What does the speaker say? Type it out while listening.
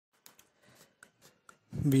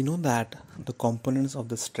We know that the components of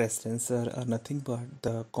the stress tensor are nothing but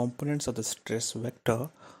the components of the stress vector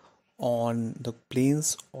on the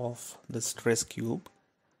planes of the stress cube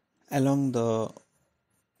along the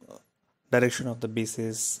direction of the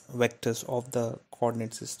basis vectors of the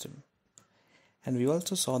coordinate system. And we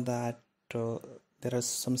also saw that uh, there are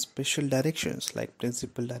some special directions like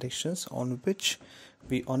principal directions on which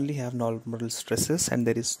we only have normal stresses and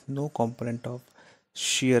there is no component of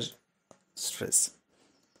shear stress,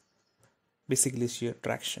 basically shear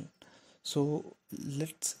traction. So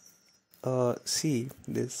let's see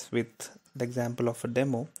this with the example of a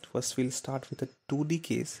demo. First we'll start with a 2D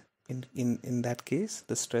case. In that case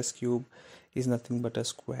the stress cube is nothing but a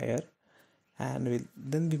square, and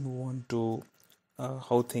then we move on to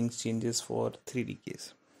how things changes for 3D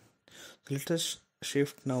case. So let us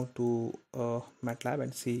shift now to MATLAB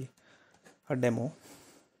and see a demo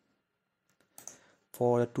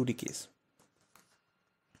for a 2D case.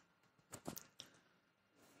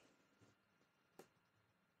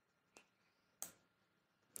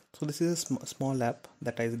 So this is a small app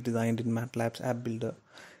that I designed in MATLAB's app builder.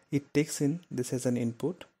 It takes in this as an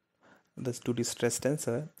input, this 2D stress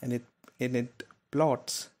tensor, and it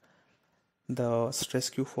plots the stress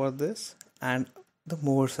cube for this and the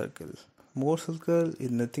Mohr circle. Mohr circle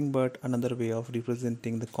is nothing but another way of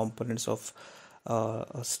representing the components of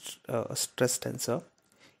a stress tensor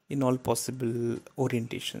in all possible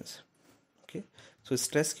orientations. Okay, so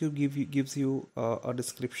stress cube gives you a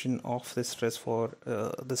description of the stress for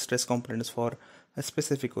the stress components for a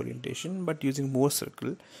specific orientation, but using Mohr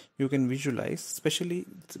circle you can visualize, especially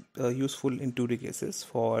useful in 2D cases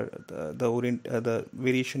for the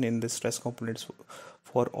variation in the stress components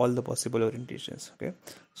for all the possible orientations. Okay,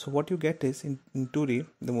 so what you get is in 2D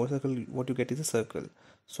the Mohr circle, what you get is a circle.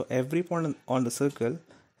 So every point on the circle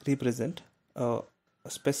represent a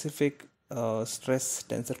specific stress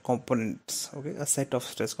tensor components. Okay, a set of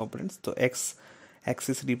stress components. So x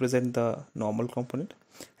axis represent the normal component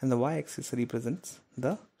and the y axis represents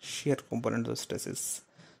the shear component of stresses.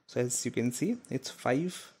 So as you can see, it's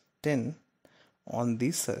 5, 10 on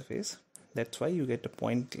this surface. That's why you get a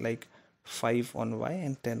point like 5 on y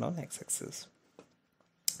and 10 on x axis.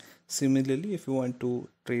 Similarly, if you want to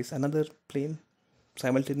trace another plane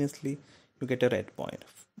simultaneously, you get a red point,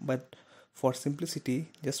 but for simplicity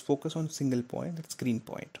just focus on single point, that's green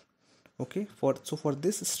point. Okay, for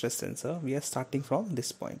this stress tensor we are starting from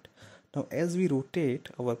this point. Now as we rotate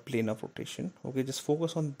our plane of rotation, okay, just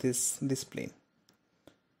focus on this plane.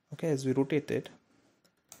 Okay, as we rotate it,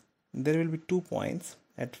 there will be 2 points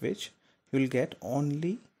at which you will get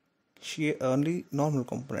only normal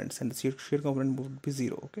components and the shear component would be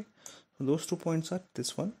 0. Okay, so those 2 points are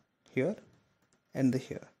this one here and the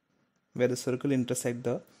here, where the circle intersect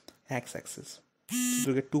the x-axis. So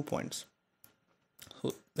you get 2 points.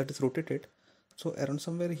 So that is rotated. So around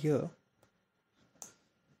somewhere here,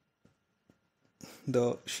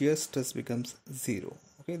 the shear stress becomes 0.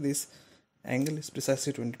 Okay, this angle is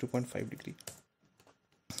precisely 22.5 degree.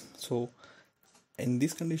 So in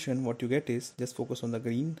this condition, what you get is, just focus on the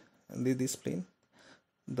green and this plane.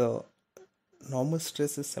 The normal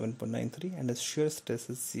stress is 7.93 and the shear stress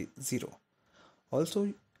is 0.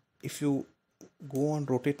 Also, if you go on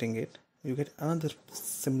rotating it, you get another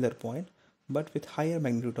similar point but with higher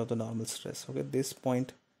magnitude of the normal stress. Okay, this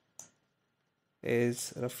point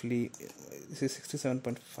is roughly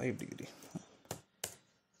 67.5 degree.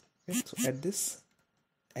 Okay, so at this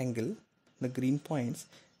angle the green points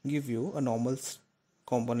give you a normal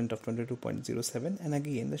component of 22.07 and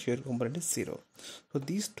again the shear component is 0. So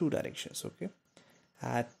these two directions, okay,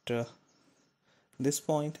 at this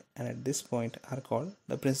point and at this point are called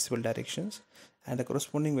the principal directions and the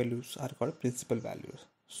corresponding values are called principal values.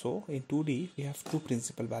 So in 2D we have 2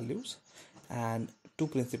 principal values and 2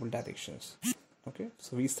 principal directions. Okay,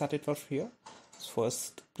 so we started from here.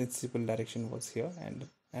 First principal direction was here and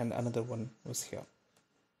another one was here.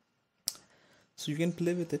 So you can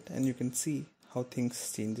play with it and you can see how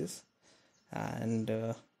things changes. And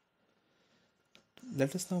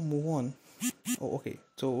let us now move on. Oh, okay,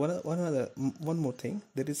 so one more thing,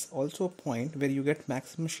 there is also a point where you get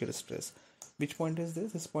maximum shear stress. Which point is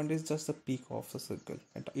this? This point is just the peak of the circle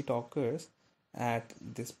and it occurs at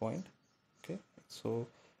this point. Okay, so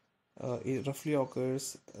it roughly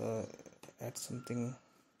occurs at something,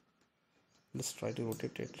 let's try to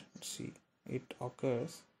rotate it. Let's see, it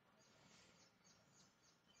occurs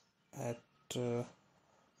at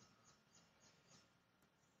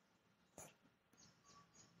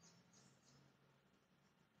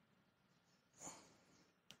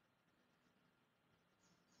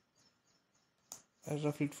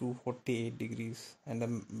roughly 248 degrees and the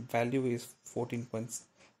value is 14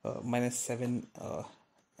 minus 7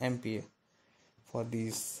 ampere for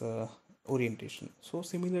this orientation. So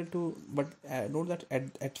similar to, but note that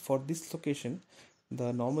at for this location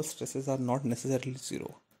the normal stresses are not necessarily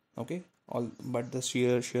zero. Okay, all but the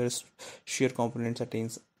shear components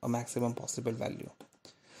attains a maximum possible value.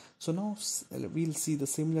 So now we'll see the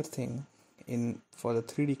similar thing in for the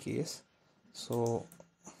 3D case. So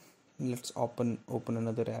let's open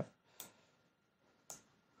another app.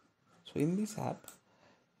 So in this app,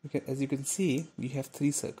 as you can see, we have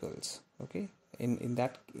 3 circles. Okay, in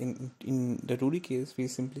the 2D case, we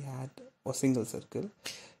simply had a single circle.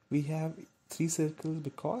 We have 3 circles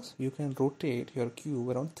because you can rotate your cube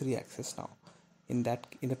around 3 axes now. In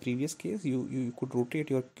the previous case, you could rotate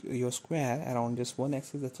your square around just one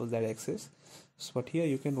axis, that was z axis. So, but here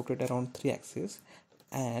you can rotate around 3 axes,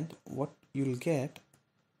 and what you'll get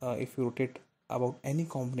if you rotate about any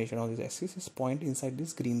combination of these axes is point inside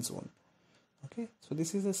this green zone. Okay, so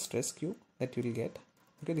this is a stress cube that you will get.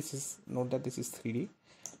 Okay, this is, note that this is 3D,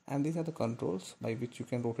 and these are the controls by which you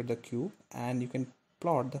can rotate the cube and you can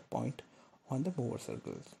plot the point on the mover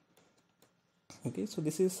circles. Okay, so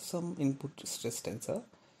this is some input stress tensor,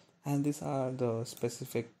 and these are the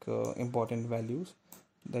specific important values,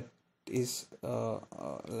 that is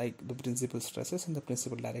like the principal stresses in the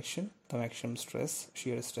principal direction, the maximum stress,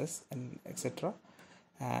 shear stress, and etc.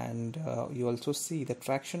 And you also see the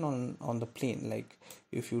traction on the plane, like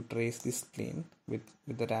if you trace this plane with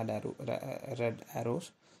the red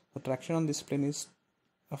arrows, the traction on this plane is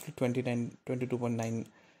roughly 22.9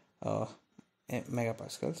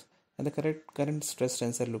 megapascals, and the current stress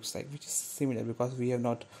tensor looks like, which is similar because we have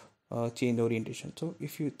not changed orientation. So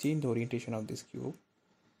if you change the orientation of this cube,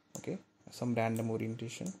 okay, some random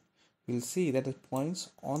orientation, you'll see that the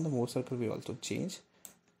points on the mover circle will also change,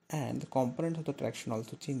 and the component of the traction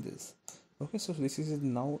also changes. Okay, so this is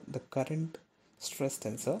now the current stress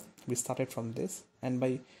tensor. We started from this, and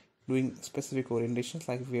by doing specific orientations,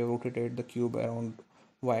 like we have rotated the cube around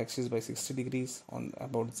y-axis by 60 degrees, on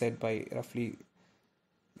about z by roughly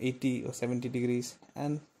 80 or 70 degrees,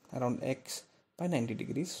 and around x by 90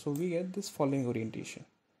 degrees, so we get this following orientation.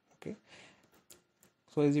 Okay,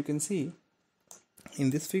 so as you can see in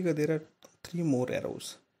this figure, there are 3 more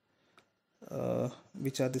arrows,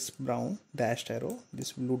 which are this brown dashed arrow,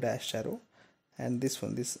 this blue dashed arrow, and this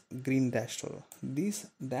one, this green dashed arrow. These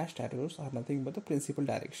dashed arrows are nothing but the principal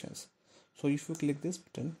directions. So if you click this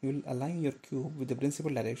button, you will align your cube with the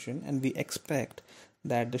principal direction, and we expect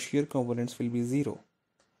that the shear components will be 0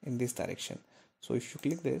 in this direction. So if you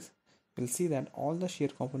click this, you'll see that all the shear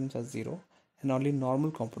components are 0 and only normal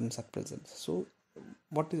components are present. So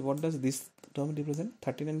what does this term represent?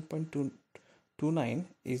 39.29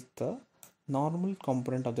 is the normal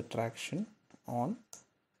component of the traction on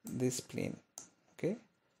this plane. Okay,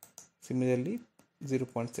 similarly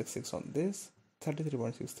 0.66 on this,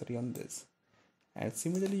 33.63 on this, and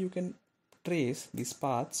similarly you can trace these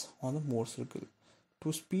paths on the mover circle.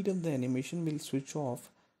 To speed up the animation, we'll switch off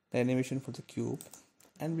the animation for the cube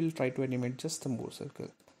and we'll try to animate just the mover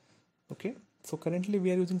circle. Okay, so currently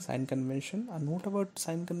we are using sign convention. A note about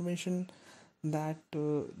sign convention, that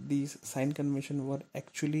these sign convention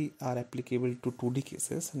are applicable to 2D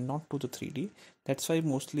cases and not to the 3D. That's why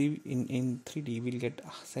mostly in 3D we'll get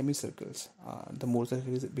semicircles. The mover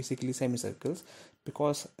circle is basically semicircles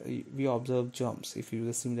because we observe jumps. If you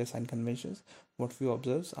use similar sign conventions, what we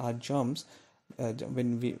observe are jumps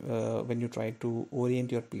when you try to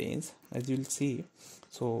orient your planes, as you'll see.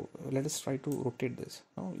 So let us try to rotate this.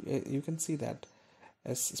 Now you can see that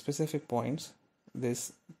as specific points,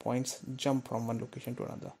 these points jump from one location to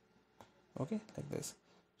another. Okay, like this.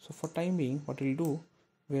 So for time being, what we'll do,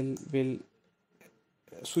 we'll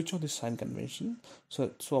switch on this sign convention.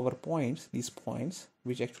 So our points, these points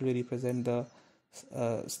which actually represent the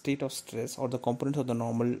state of stress or the components of the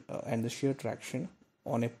normal and the shear traction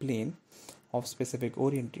on a plane of specific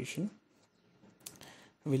orientation,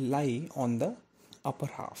 will lie on the upper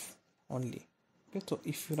half only. Okay, so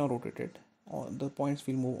if you now rotate it, the points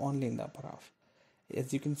will move only in the upper half.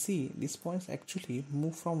 As you can see, these points actually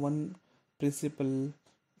move from one principal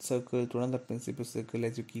circle to another principal circle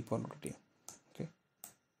as you keep on rotating. Okay,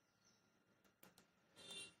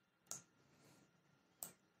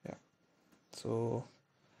 yeah, so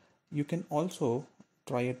you can also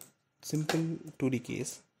try a simple 2D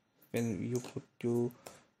case when you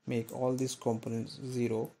make all these components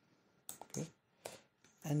 0. Okay,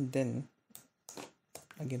 and then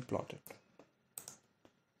again plot it.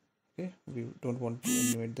 Okay, we don't want to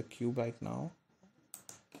animate the cube right now,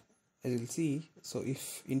 as you'll see. So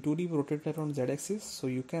if in 2D we rotate around z-axis, so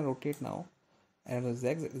you can rotate now around the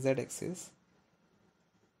z-axis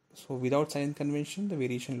So without sign convention, the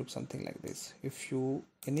variation looks something like this. If you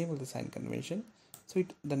enable the sign convention, so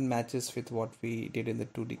it then matches with what we did in the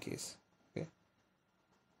 2D case. Okay.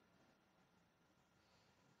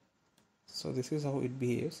 So this is how it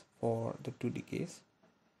behaves for the 2D case.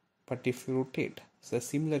 But if you rotate the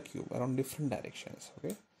similar cube around different directions,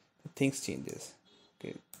 okay, things changes.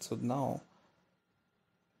 Okay. So now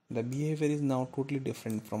the behavior is now totally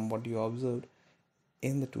different from what you observed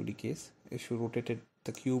in the 2D case. If you rotated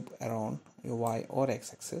the cube around your y or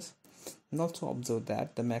x axis, and also observe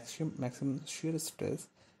that the maximum shear stress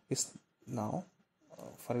is now,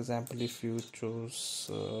 for example, if you choose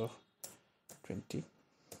 20,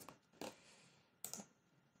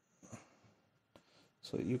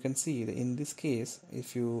 so you can see that in this case,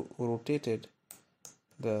 if you rotated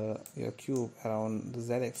your cube around the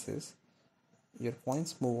z-axis, your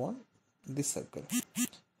points move on this circle.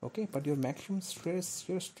 Okay, but your maximum shear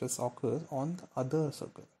stress occurs on the other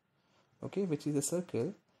circle, okay, which is a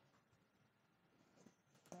circle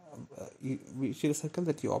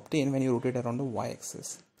that you obtain when you rotate around the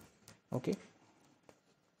y-axis. Okay,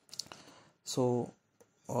 so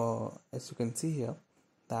as you can see here,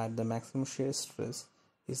 that the maximum shear stress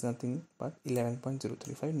is nothing but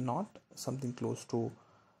 11.035, not something close to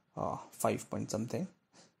 5 point something.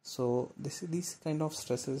 So these kind of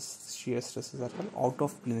stresses, shear stresses, are called out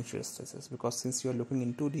of plane shear stresses, because since you are looking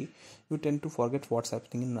in 2D, you tend to forget what's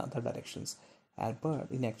happening in other directions. But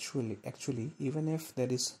in actually even if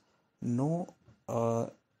there is no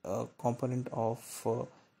component of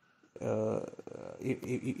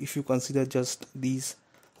if you consider just these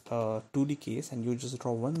 2D case and you just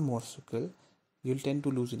draw one more circle, you'll tend to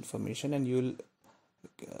lose information and you'll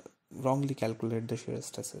wrongly calculate the shear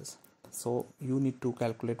stresses. So you need to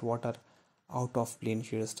calculate what are out of plane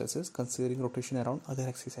shear stresses, considering rotation around other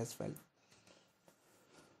axes as well.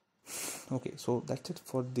 Okay, so that's it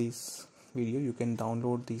for this video. You can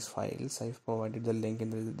download these files. I've provided the link in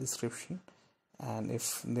the description. And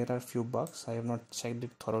if there are few bugs, I have not checked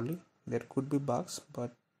it thoroughly. There could be bugs,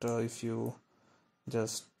 but if you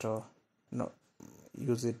just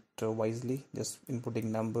use it wisely, just inputting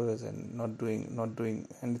numbers and not doing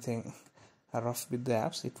anything rough with the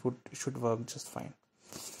apps, it should work just fine.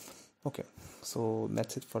 Okay, so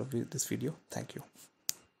that's it for this video. Thank you.